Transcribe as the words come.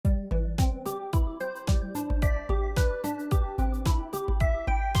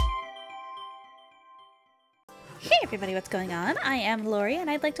Hey everybody, what's going on? I am Lori, and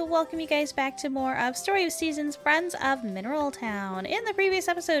I'd like to welcome you guys back to more of Story of Seasons Friends of Mineral Town. In the previous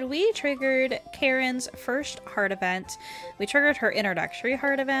episode, we triggered Karen's first heart event. We triggered her introductory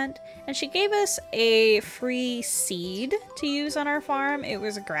heart event, and she gave us a free seed to use on our farm. It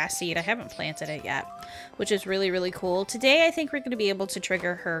was a grass seed. I haven't planted it yet, which is really, really cool. Today, I think we're going to be able to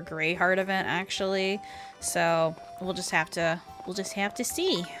trigger her gray heart event, actually. So, we'll just have to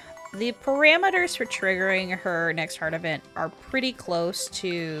see. The parameters for triggering her next heart event are pretty close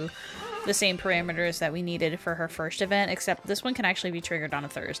to the same parameters that we needed for her first event, except this one can actually be triggered on a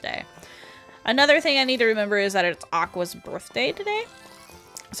Thursday. Another thing I need to remember is that it's Aqua's birthday today.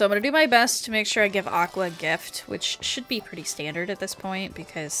 So I'm going to do my best to make sure I give Aqua a gift, which should be pretty standard at this point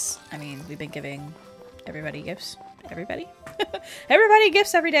because, I mean, we've been giving everybody gifts. Everybody? Everybody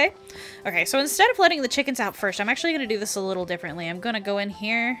gifts every day. Okay, so instead of letting the chickens out first, I'm actually going to do this a little differently. I'm going to go in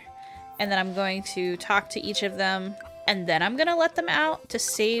here, and then I'm going to talk to each of them, and then I'm going to let them out to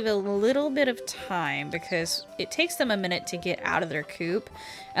save a little bit of time because it takes them a minute to get out of their coop,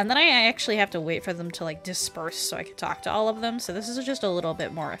 and then I actually have to wait for them to like disperse so I can talk to all of them, so this is just a little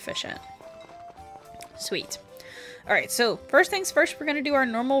bit more efficient. Sweet. Alright, so first things first, we're going to do our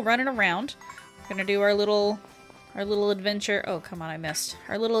normal running around. We're going to do our little adventure. Oh, come on, I missed.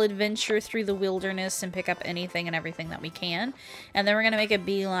 Our little adventure through the wilderness and pick up anything and everything that we can. And then we're going to make a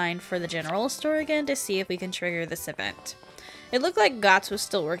beeline for the general store again to see if we can trigger this event. It looked like Gots was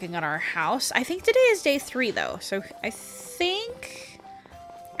still working on our house. I think today is day 3, though. So I think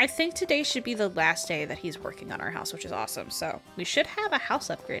today should be the last day that he's working on our house, which is awesome. So we should have a house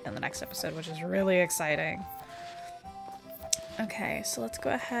upgrade in the next episode, which is really exciting. Okay, so let's go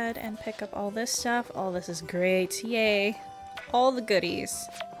ahead and pick up all this stuff. Oh, this is great. Yay. All the goodies.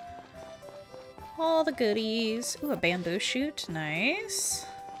 All the goodies. Ooh, a bamboo shoot. Nice.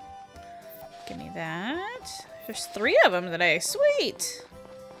 Give me that. There's 3 of them today. Sweet.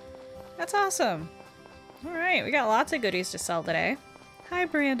 That's awesome. Alright, we got lots of goodies to sell today. Hi,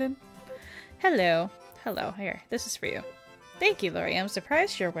 Brandon. Hello. Hello. Here, this is for you. Thank you, Lori. I'm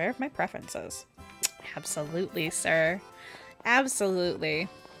surprised you're aware of my preferences. Absolutely, sir. Absolutely.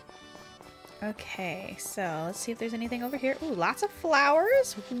 Okay, so let's see if there's anything over here. Ooh, lots of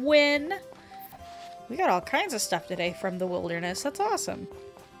flowers. When? We got all kinds of stuff today from the wilderness. That's awesome.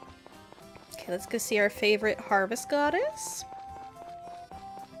 Okay, let's go see our favorite harvest goddess.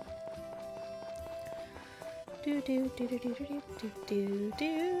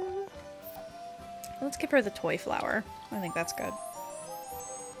 Let's give her the toy flower. I think that's good.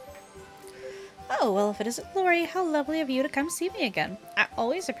 Oh, well, if it isn't Lori, how lovely of you to come see me again. I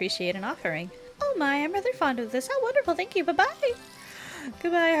always appreciate an offering. Oh my, I'm rather fond of this. How wonderful. Thank you. Bye-bye.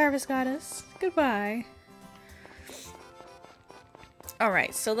 Goodbye, Harvest Goddess. Goodbye.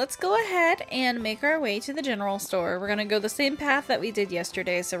 Alright, so let's go ahead and make our way to the general store. We're going to go the same path that we did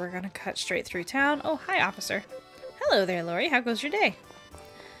yesterday, so we're going to cut straight through town. Oh, hi, officer. Hello there, Lori. How goes your day?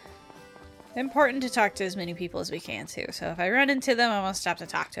 Important to talk to as many people as we can, too. So if I run into them, I'm going to stop to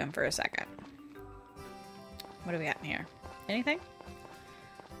talk to them for a second. What do we got in here? Anything?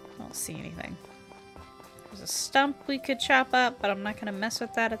 I don't see anything. There's a stump we could chop up, but I'm not going to mess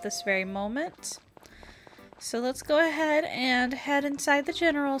with that at this very moment. So let's go ahead and head inside the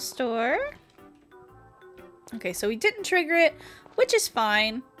general store. Okay, so we didn't trigger it, which is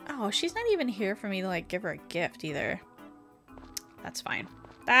fine. Oh, she's not even here for me to, like, give her a gift either. That's fine.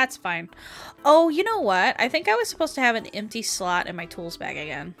 That's fine. Oh, you know what? I think I was supposed to have an empty slot in my tools bag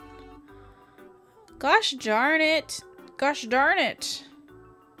again. Gosh darn it. Gosh darn it.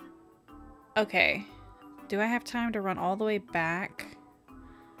 Okay. Do I have time to run all the way back?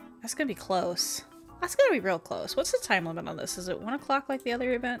 That's gonna be close. That's gonna be real close. What's the time limit on this? Is it 1 o'clock like the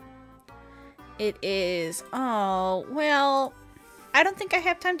other event? It is. Oh, well, I don't think I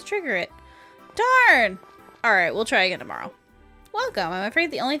have time to trigger it. Darn! Alright, we'll try again tomorrow. Welcome. I'm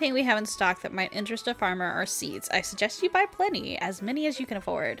afraid the only thing we have in stock that might interest a farmer are seeds. I suggest you buy plenty, as many as you can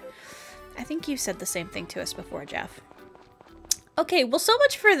afford. I think you said the same thing to us before, Jeff. Okay, well, so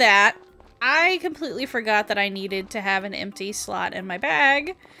much for that. I completely forgot that I needed to have an empty slot in my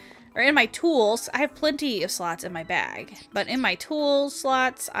bag. Or in my tools. I have plenty of slots in my bag. But in my tools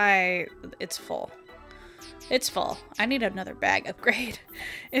slots, it's full. It's full. I need another bag upgrade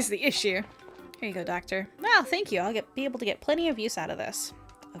is the issue. Here you go, doctor. Well, thank you. I'll be able to get plenty of use out of this.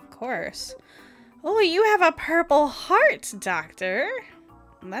 Of course. Oh, you have a purple heart, doctor.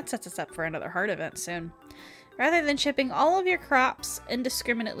 That sets us up for another heart event soon. Rather than shipping all of your crops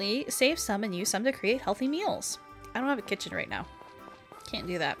indiscriminately, save some and use some to create healthy meals. I don't have a kitchen right now. Can't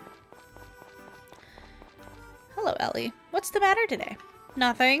do that. Hello, Ellie. What's the matter today?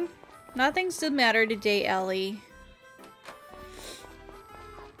 Nothing. Nothing's the matter today, Ellie.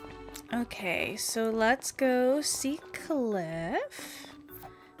 Okay, so let's go see Cliff.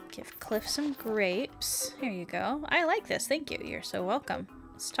 Give Cliff some grapes. Here you go. I like this. Thank you. You're so welcome.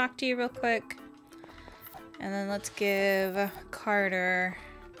 Let's talk to you real quick. And then let's give Carter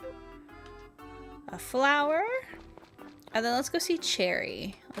a flower. And then let's go see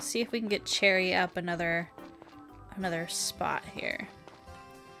Cherry. Let's see if we can get Cherry up another spot here.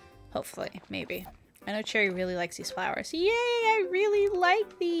 Hopefully, maybe. I know Cherry really likes these flowers. Yay, I really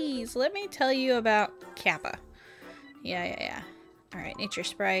like these. Let me tell you about Kappa. Yeah. Alright, nature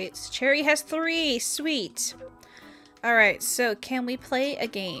sprites. Cherry has 3. Sweet. Alright, so can we play a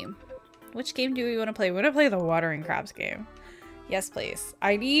game? Which game do we want to play? We want to play the watering crops game. Yes, please.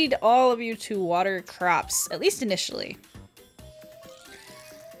 I need all of you to water crops, at least initially.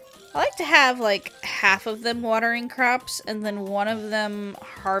 I like to have like half of them watering crops and then one of them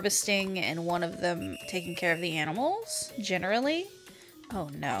harvesting and one of them taking care of the animals, generally. Oh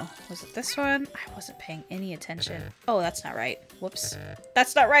no, was it this one? I wasn't paying any attention. Oh, that's not right. Whoops.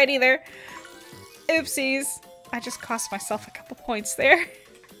 That's not right either. Oopsies. I just cost myself a couple points there.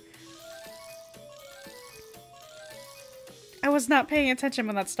 I was not paying attention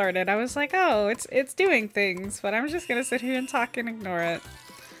when that started. I was like, oh, it's doing things, but I'm just gonna sit here and talk and ignore it.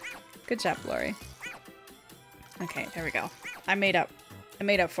 Good job, Lori. Okay, there we go. I made up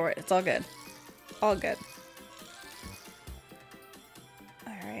for it. It's all good. All good.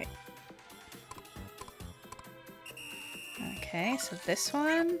 Alright. Okay, so this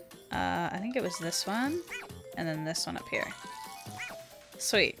one, I think it was this one, and then this one up here.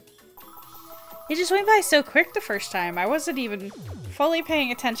 Sweet. It just went by so quick the first time. I wasn't even fully paying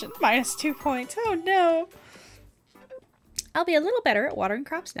attention. -2 points. Oh no. I'll be a little better at watering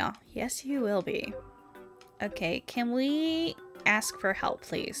crops now. Yes, you will be. Okay, can we ask for help,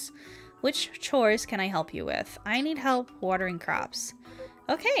 please? Which chores can I help you with? I need help watering crops.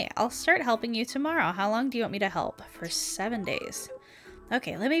 Okay, I'll start helping you tomorrow. How long do you want me to help? For 7 days.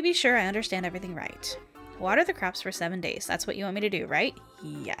 Okay, let me be sure I understand everything right. Water the crops for 7 days. That's what you want me to do, right?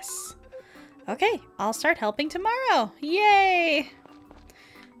 Yes. Okay, I'll start helping tomorrow. Yay!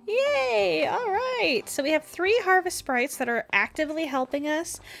 Yay! Alright, so we have 3 harvest sprites that are actively helping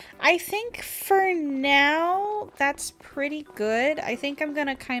us. I think for now, that's pretty good. I think I'm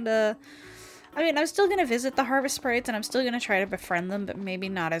gonna I'm still gonna visit the harvest sprites and I'm still gonna try to befriend them, but maybe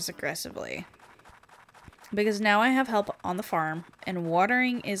not as aggressively. Because now I have help on the farm, and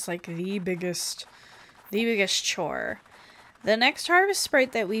watering is like the biggest chore. The next harvest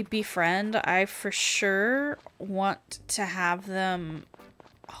sprite that we befriend, I for sure want to have them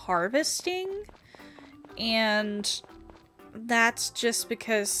harvesting, and that's just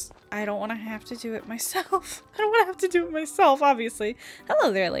because I don't want to have to do it myself. I don't want to have to do it myself, obviously.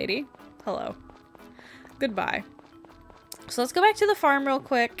 Hello there, lady. Hello. Goodbye. So let's go back to the farm real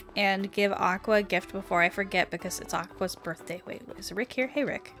quick and give Aqua a gift before I forget, because it's Aqua's birthday. Wait, is Rick here? Hey,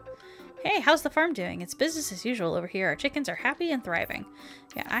 Rick. Hey, how's the farm doing? It's business as usual over here. Our chickens are happy and thriving.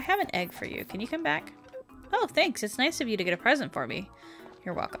 Yeah, I have an egg for you. Can you come back? Oh, thanks. It's nice of you to get a present for me.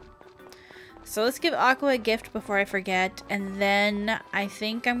 You're welcome. So let's give Aqua a gift before I forget, and then I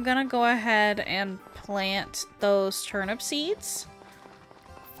think I'm gonna go ahead and plant those turnip seeds.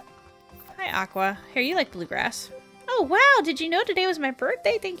 Hi, Aqua. Here, you like bluegrass. Oh, wow! Did you know today was my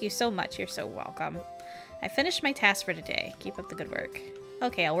birthday? Thank you so much. You're so welcome. I finished my task for today. Keep up the good work.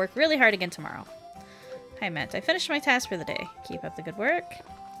 Okay, I'll work really hard again tomorrow. Hi, Mint. I finished my task for the day. Keep up the good work.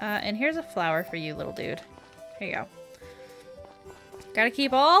 And here's a flower for you, little dude. Here you go. Gotta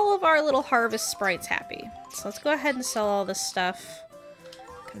keep all of our little harvest sprites happy. So let's go ahead and sell all this stuff.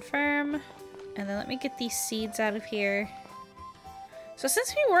 Confirm. And then let me get these seeds out of here. So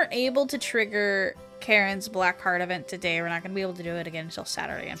since we weren't able to trigger Karen's Black Heart event today, we're not going to be able to do it again until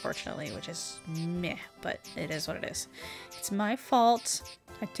Saturday, unfortunately, which is meh, but it is what it is. It's my fault.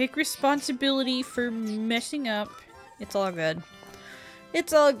 I take responsibility for messing up. It's all good.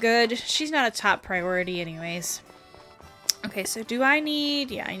 It's all good. She's not a top priority anyways. Okay, so do I need...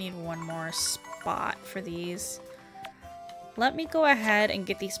 Yeah, I need one more spot for these. Let me go ahead and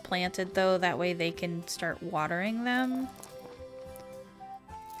get these planted, though. That way they can start watering them.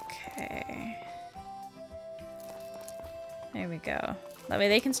 Okay. There we go. That way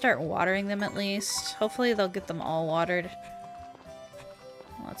they can start watering them at least. Hopefully they'll get them all watered.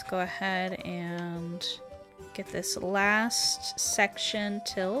 Let's go ahead and get this last section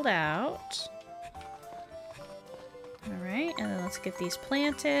tilled out. Alright, and then let's get these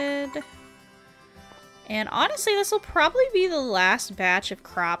planted. And honestly, this will probably be the last batch of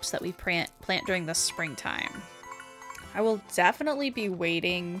crops that we plant during the springtime. I will definitely be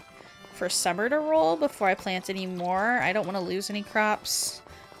waiting for summer to roll before I plant any more. I don't want to lose any crops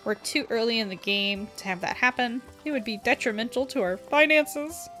We're too early in the game to have that happen. It would be detrimental to our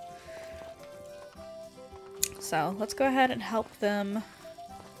finances. So let's go ahead and help them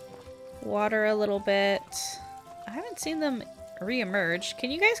water a little bit. I haven't seen them re-emerge.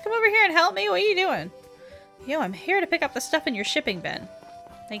 Can you guys come over here and help me? What are you doing? Yo, I'm here to pick up the stuff in your shipping bin.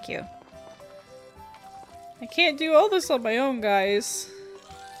 Thank you. I can't do all this on my own, guys.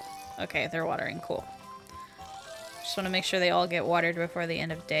 Okay, they're watering. Cool. Just want to make sure they all get watered before the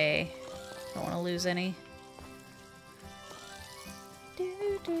end of day. Don't want to lose any.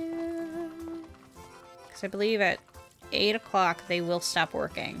 Because I believe at 8 o'clock they will stop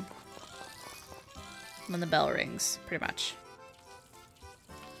working. When the bell rings, pretty much.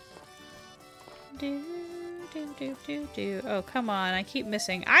 Oh, come on. I keep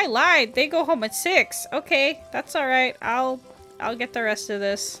missing. I lied! They go home at 6! Okay, that's alright. I'll get the rest of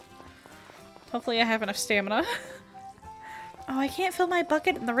this. Hopefully I have enough stamina. Oh, I can't fill my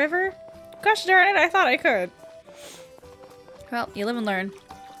bucket in the river? Gosh darn it, I thought I could. Well, you live and learn.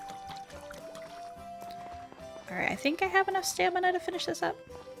 Alright, I think I have enough stamina to finish this up.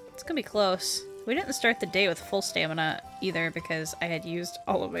 It's gonna be close. We didn't start the day with full stamina either because I had used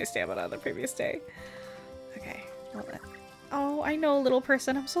all of my stamina on the previous day. Okay. Oh, I know, little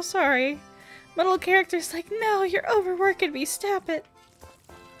person. I'm so sorry. My little character's like, no, you're overworking me. Stop it.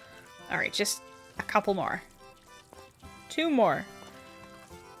 Alright, just a couple more. 2 more.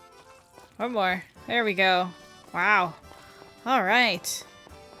 1 more. There we go. Wow. Alright.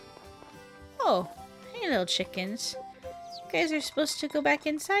 Oh, hey little chickens. You guys are supposed to go back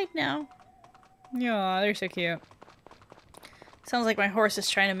inside now. Yeah, they're so cute. Sounds like my horse is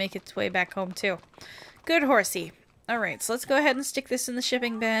trying to make its way back home too. Good horsey. Alright, so let's go ahead and stick this in the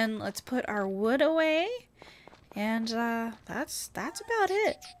shipping bin. Let's put our wood away. And that's about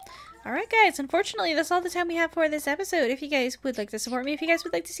it. Alright guys, unfortunately that's all the time we have for this episode. If you guys would like to support me, if you guys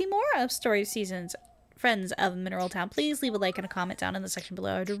would like to see more of Story of Seasons Friends of Mineral Town, please leave a like and a comment down in the section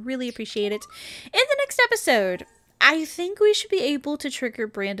below. I'd really appreciate it. In the next episode, I think we should be able to trigger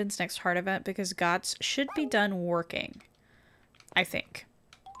Brandon's next heart event because Gots should be done working. I think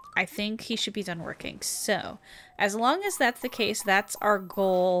he should be done working. So, as long as that's the case, that's our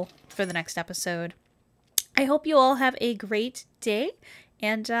goal for the next episode. I hope you all have a great day,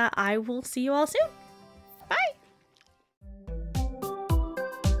 and I will see you all soon. Bye!